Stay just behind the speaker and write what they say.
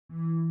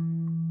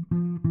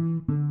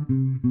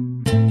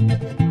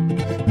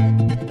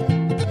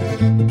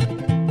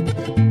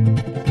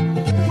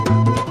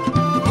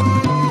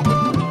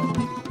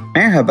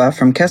Merhaba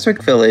from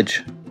Keswick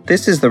Village.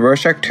 This is the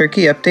Rorschach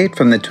Turkey update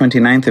from the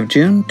 29th of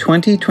June,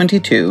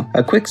 2022,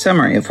 a quick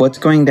summary of what's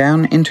going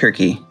down in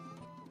Turkey.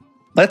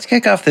 Let's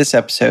kick off this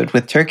episode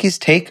with Turkey's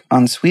take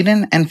on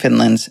Sweden and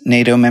Finland's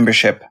NATO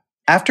membership.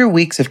 After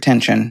weeks of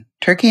tension,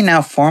 Turkey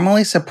now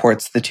formally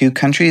supports the two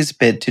countries'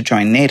 bid to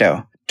join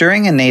NATO.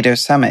 During a NATO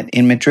summit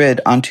in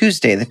Madrid on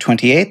Tuesday the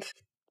 28th,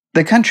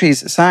 the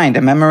countries signed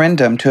a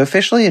memorandum to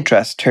officially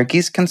address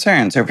Turkey's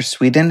concerns over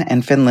Sweden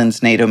and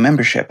Finland's NATO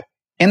membership.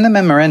 In the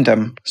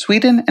memorandum,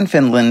 Sweden and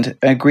Finland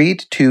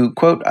agreed to,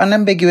 quote,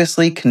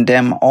 unambiguously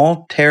condemn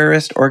all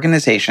terrorist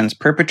organizations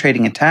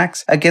perpetrating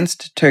attacks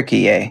against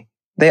Turkey.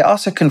 They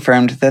also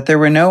confirmed that there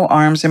were no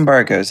arms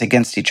embargoes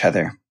against each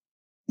other.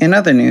 In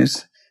other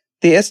news,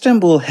 the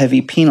Istanbul Heavy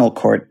Penal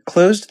Court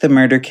closed the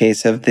murder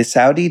case of the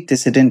Saudi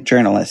dissident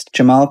journalist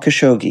Jamal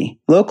Khashoggi,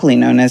 locally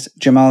known as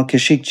Jamal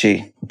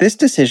Khashoggi. This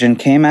decision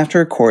came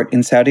after a court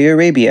in Saudi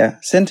Arabia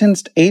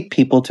sentenced 8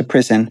 people to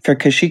prison for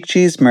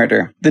Khashoggi's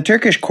murder. The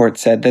Turkish court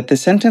said that the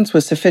sentence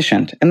was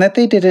sufficient and that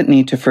they didn't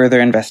need to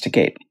further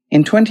investigate.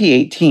 In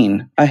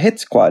 2018, a hit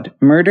squad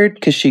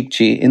murdered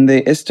Khashoggi in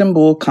the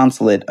Istanbul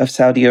consulate of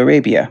Saudi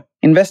Arabia.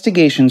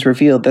 Investigations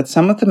revealed that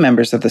some of the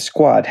members of the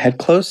squad had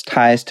close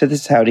ties to the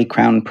Saudi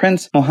Crown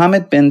Prince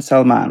Mohammed bin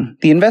Salman.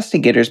 The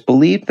investigators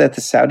believed that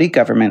the Saudi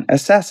government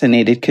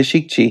assassinated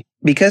Khashoggi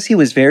because he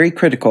was very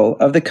critical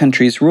of the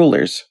country's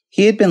rulers.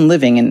 He had been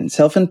living in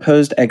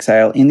self-imposed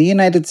exile in the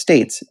United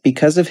States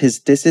because of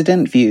his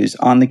dissident views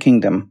on the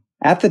kingdom.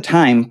 At the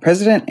time,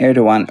 President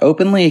Erdogan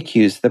openly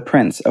accused the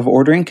prince of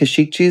ordering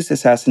Khashoggi's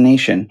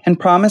assassination and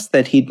promised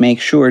that he'd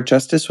make sure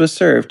justice was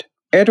served.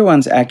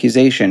 Erdogan's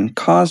accusation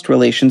caused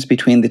relations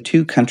between the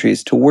two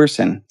countries to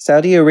worsen.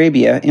 Saudi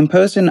Arabia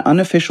imposed an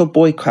unofficial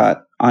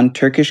boycott on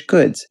Turkish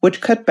goods,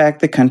 which cut back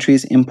the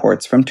country's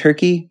imports from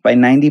Turkey by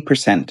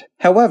 90%.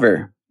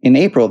 However, in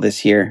April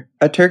this year,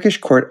 a Turkish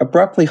court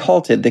abruptly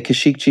halted the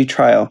Khashoggi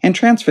trial and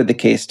transferred the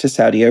case to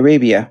Saudi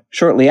Arabia.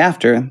 Shortly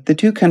after, the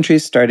two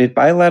countries started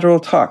bilateral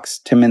talks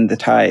to mend the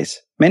ties.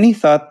 Many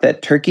thought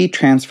that Turkey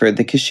transferred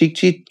the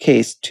Khashoggi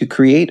case to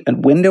create a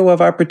window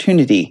of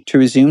opportunity to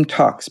resume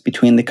talks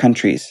between the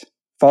countries.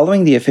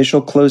 Following the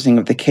official closing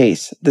of the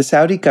case, the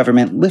Saudi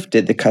government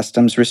lifted the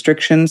customs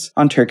restrictions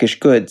on Turkish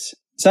goods.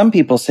 Some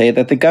people say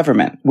that the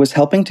government was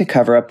helping to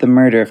cover up the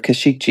murder of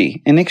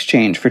Khashoggi in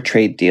exchange for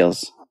trade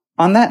deals.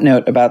 On that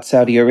note about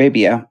Saudi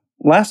Arabia,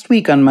 last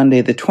week on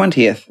Monday the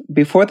 20th,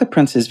 before the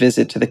prince's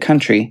visit to the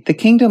country, the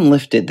kingdom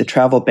lifted the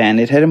travel ban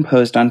it had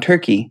imposed on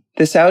Turkey.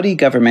 The Saudi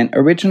government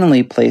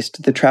originally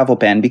placed the travel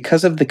ban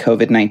because of the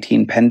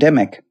COVID-19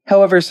 pandemic.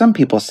 However, some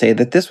people say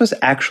that this was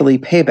actually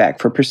payback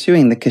for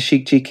pursuing the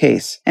Khashoggi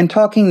case and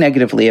talking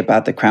negatively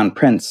about the crown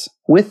prince.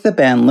 With the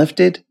ban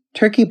lifted,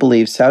 Turkey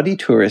believes Saudi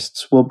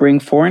tourists will bring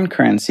foreign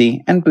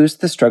currency and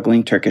boost the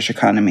struggling Turkish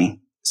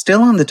economy.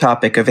 Still on the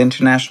topic of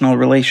international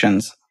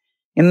relations,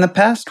 in the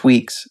past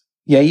weeks,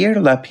 Yair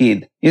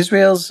Lapid,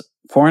 Israel's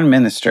foreign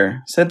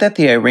minister, said that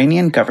the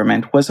Iranian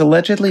government was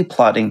allegedly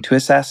plotting to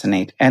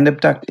assassinate and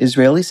abduct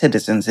Israeli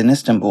citizens in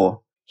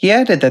Istanbul. He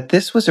added that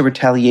this was a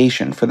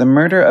retaliation for the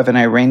murder of an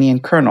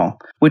Iranian colonel,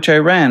 which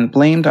Iran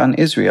blamed on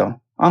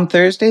Israel. On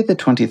Thursday the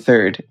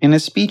 23rd, in a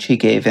speech he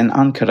gave in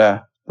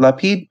Ankara,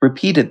 Lapid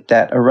repeated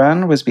that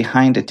Iran was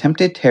behind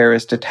attempted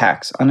terrorist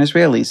attacks on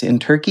Israelis in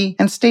Turkey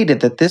and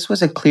stated that this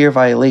was a clear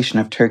violation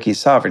of Turkey's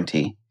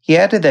sovereignty. He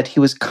added that he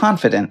was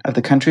confident of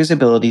the country's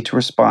ability to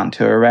respond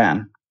to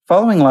Iran.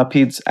 Following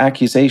Lapid's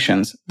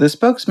accusations, the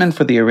spokesman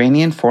for the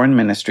Iranian Foreign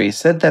Ministry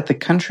said that the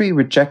country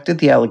rejected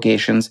the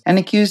allegations and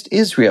accused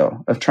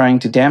Israel of trying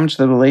to damage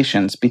the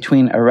relations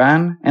between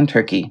Iran and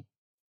Turkey.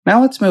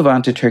 Now let's move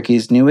on to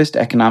Turkey's newest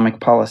economic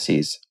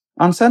policies.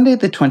 On Sunday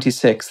the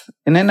 26th,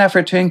 in an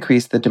effort to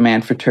increase the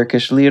demand for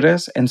Turkish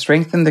liras and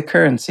strengthen the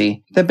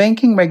currency, the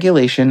Banking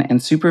Regulation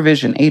and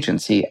Supervision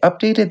Agency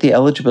updated the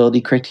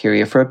eligibility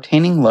criteria for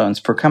obtaining loans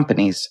for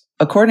companies.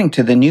 According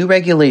to the new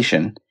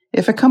regulation,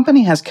 if a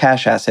company has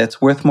cash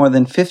assets worth more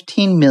than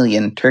 15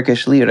 million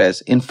Turkish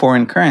liras in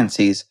foreign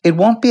currencies, it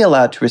won't be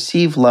allowed to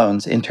receive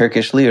loans in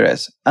Turkish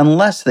liras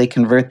unless they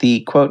convert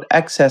the, quote,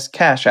 excess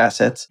cash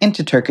assets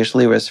into Turkish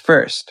liras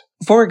first.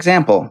 For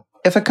example,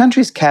 if a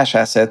country's cash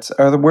assets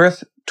are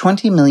worth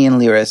 20 million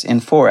liras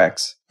in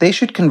Forex, they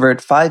should convert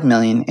 5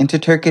 million into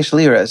Turkish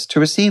liras to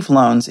receive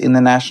loans in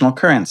the national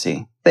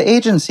currency. The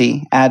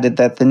agency added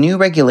that the new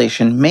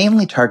regulation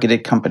mainly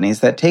targeted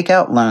companies that take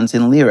out loans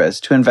in liras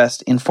to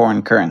invest in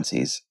foreign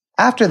currencies.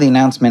 After the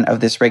announcement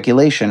of this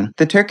regulation,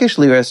 the Turkish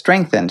lira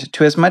strengthened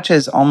to as much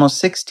as almost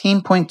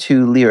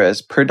 16.2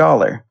 liras per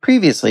dollar.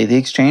 Previously, the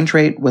exchange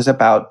rate was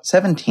about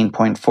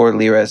 17.4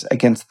 liras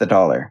against the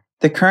dollar.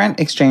 The current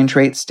exchange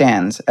rate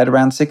stands at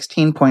around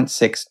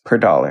 16.6 per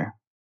dollar.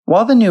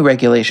 While the new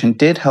regulation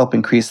did help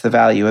increase the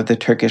value of the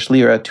Turkish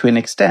lira to an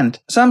extent,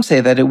 some say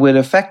that it would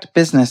affect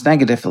business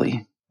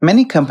negatively.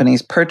 Many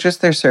companies purchase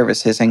their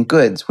services and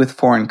goods with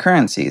foreign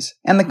currencies,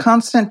 and the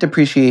constant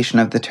depreciation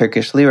of the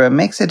Turkish lira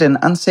makes it an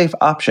unsafe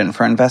option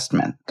for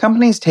investment.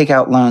 Companies take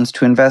out loans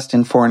to invest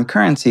in foreign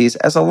currencies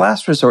as a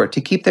last resort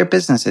to keep their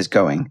businesses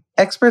going.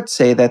 Experts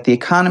say that the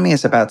economy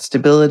is about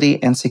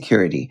stability and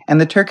security,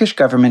 and the Turkish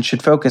government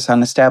should focus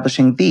on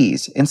establishing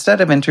these instead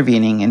of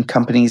intervening in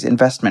companies'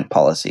 investment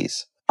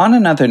policies. On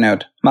another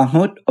note,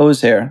 Mahmut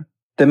Özer,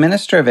 the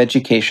Minister of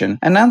Education,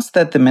 announced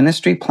that the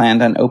ministry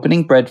planned on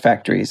opening bread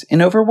factories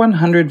in over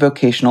 100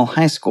 vocational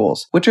high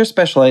schools, which are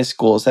specialized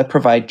schools that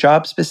provide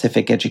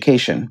job-specific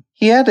education.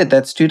 He added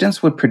that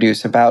students would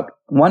produce about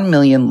 1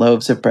 million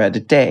loaves of bread a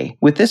day.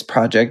 With this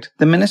project,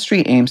 the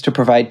ministry aims to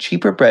provide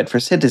cheaper bread for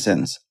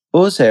citizens.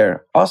 Özer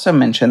also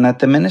mentioned that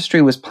the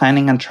ministry was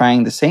planning on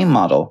trying the same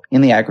model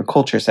in the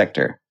agriculture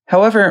sector.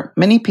 However,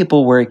 many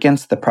people were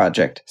against the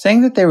project,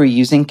 saying that they were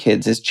using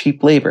kids as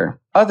cheap labor.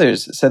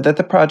 Others said that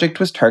the project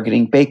was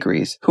targeting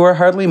bakeries, who are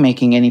hardly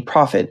making any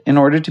profit in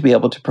order to be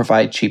able to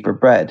provide cheaper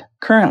bread.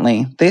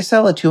 Currently, they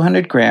sell a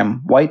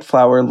 200-gram white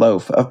flour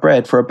loaf of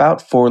bread for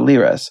about 4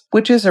 liras,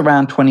 which is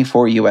around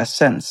 24 US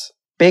cents.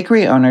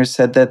 Bakery owners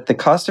said that the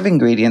cost of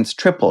ingredients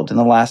tripled in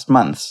the last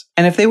months,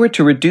 and if they were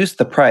to reduce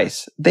the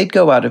price, they'd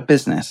go out of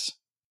business.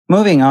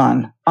 Moving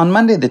on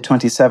Monday the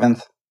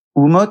 27th,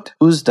 Umut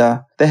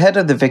Uzda, the head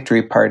of the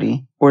Victory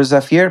Party, or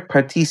Zafer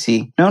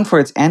Partisi, known for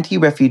its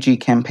anti-refugee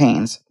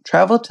campaigns,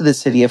 traveled to the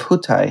city of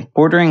Hatay,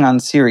 bordering on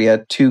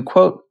Syria, to,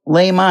 quote,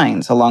 lay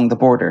mines along the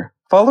border.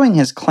 Following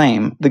his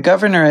claim, the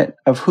governorate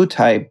of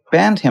Hatay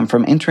banned him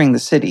from entering the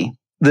city.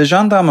 The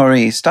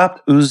gendarmerie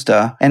stopped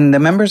Uzda and the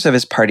members of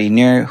his party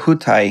near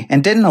Hatay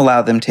and didn't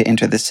allow them to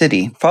enter the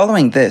city.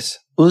 Following this,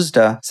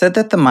 Uzda said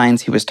that the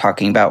mines he was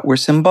talking about were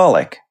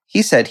symbolic.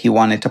 He said he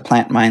wanted to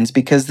plant mines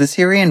because the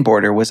Syrian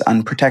border was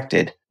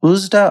unprotected.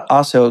 Uzda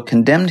also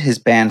condemned his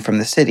ban from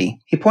the city.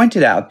 He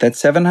pointed out that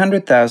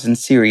 700,000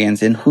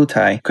 Syrians in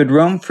Hatay could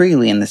roam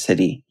freely in the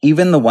city,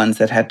 even the ones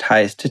that had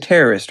ties to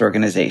terrorist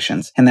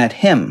organizations, and that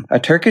him, a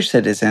Turkish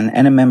citizen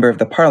and a member of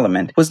the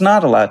parliament, was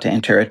not allowed to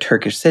enter a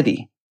Turkish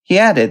city. He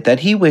added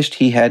that he wished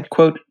he had,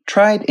 quote,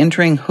 tried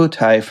entering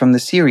Hatay from the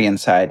Syrian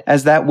side,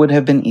 as that would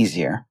have been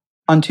easier.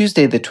 On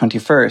Tuesday the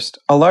 21st,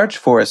 a large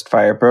forest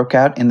fire broke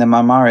out in the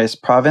Marmaris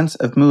province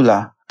of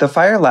Muğla. The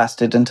fire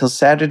lasted until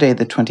Saturday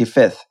the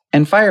 25th,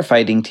 and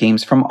firefighting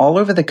teams from all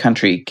over the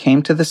country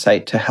came to the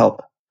site to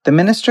help. The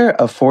Minister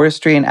of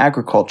Forestry and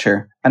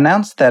Agriculture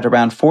announced that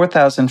around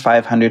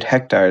 4,500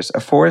 hectares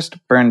of forest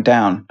burned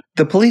down.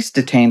 The police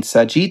detained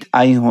Sajid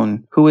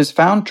Ayhun, who was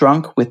found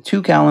drunk with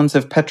 2 gallons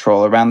of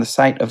petrol around the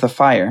site of the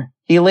fire.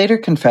 He later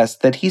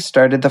confessed that he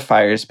started the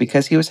fires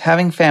because he was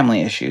having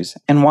family issues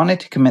and wanted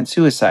to commit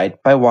suicide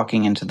by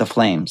walking into the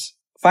flames.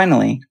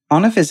 Finally,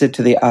 on a visit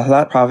to the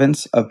Ahlat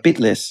province of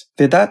Bitlis,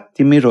 Vedat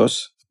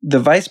Demirtaş, the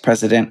vice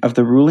president of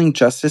the ruling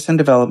Justice and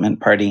Development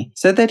Party,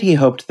 said that he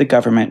hoped the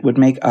government would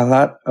make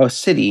Ahlat a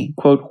city,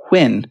 quote,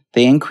 when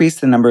they increased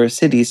the number of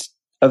cities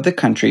of the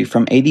country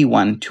from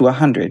 81 to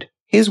 100.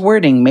 His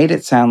wording made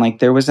it sound like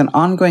there was an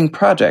ongoing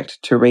project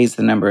to raise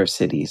the number of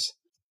cities.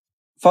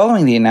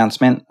 Following the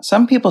announcement,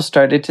 some people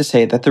started to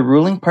say that the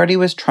ruling party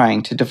was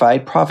trying to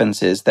divide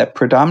provinces that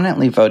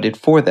predominantly voted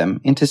for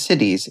them into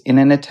cities in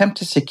an attempt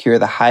to secure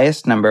the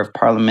highest number of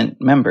parliament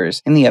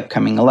members in the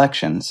upcoming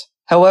elections.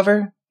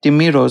 However,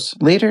 Demirtaş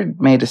later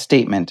made a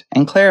statement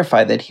and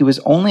clarified that he was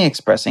only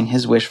expressing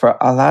his wish for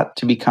Ahlat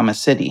to become a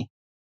city,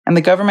 and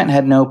the government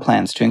had no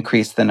plans to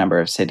increase the number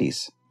of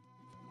cities.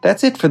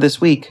 That's it for this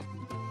week.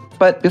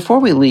 But before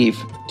we leave,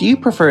 do you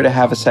prefer to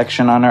have a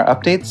section on our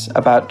updates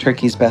about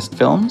Turkey's best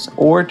films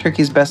or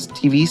Turkey's best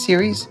TV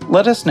series?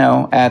 Let us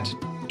know at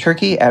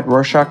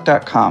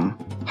turkey@rorschach.com.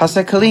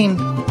 Hoşça kalın.